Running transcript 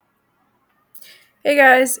Hey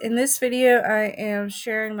guys, in this video I am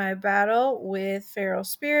sharing my battle with Feral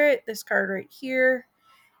Spirit, this card right here.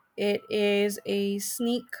 It is a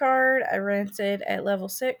sneak card. I rented at level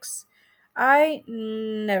 6. I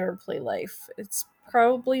never play life. It's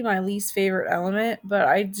probably my least favorite element, but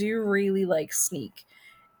I do really like sneak.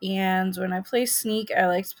 And when I play sneak, I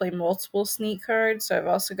like to play multiple sneak cards. So I've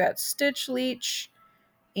also got Stitch Leech,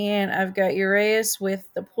 and I've got Uraeus with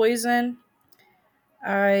the poison.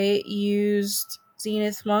 I used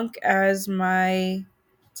Zenith Monk as my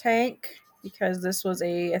tank because this was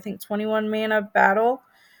I think 21 mana battle.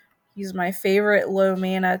 He's my favorite low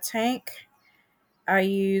mana tank. I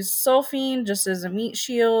used Sulfine just as a meat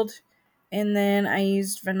shield, and then I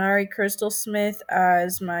used Venari Crystal Smith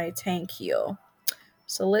as my tank heal.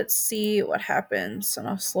 So let's see what happens, and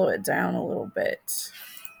I'll slow it down a little bit.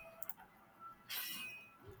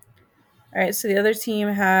 Alright, so the other team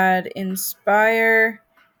had Inspire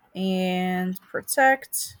and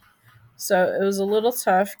Protect. So it was a little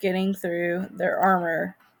tough getting through their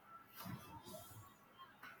armor.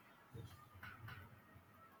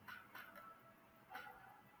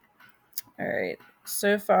 Alright,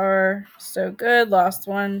 so far so good. Lost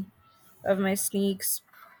one of my sneaks.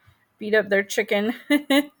 Beat up their chicken.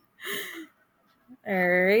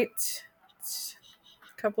 Alright.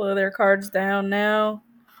 A couple of their cards down now.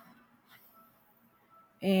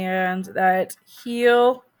 And that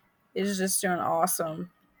heal is just doing awesome.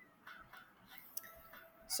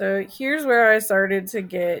 So here's where I started to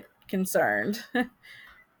get concerned.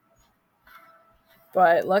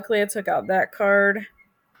 But luckily I took out that card.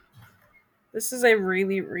 This is a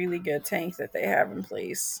really, really good tank that they have in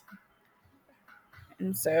place.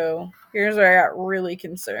 And so here's where I got really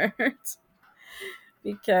concerned.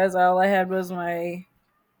 Because all I had was my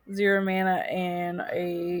 0 mana and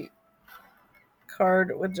a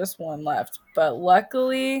card with just one left. But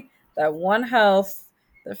luckily, that 1 health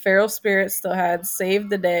the Feral Spirit still had saved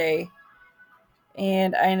the day,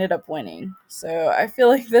 and I ended up winning. So I feel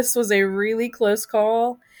like this was a really close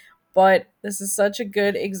call, but this is such a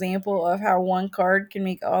good example of how one card can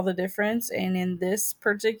make all the difference. And in this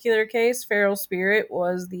particular case, Feral Spirit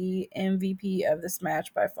was the MVP of this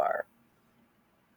match by far.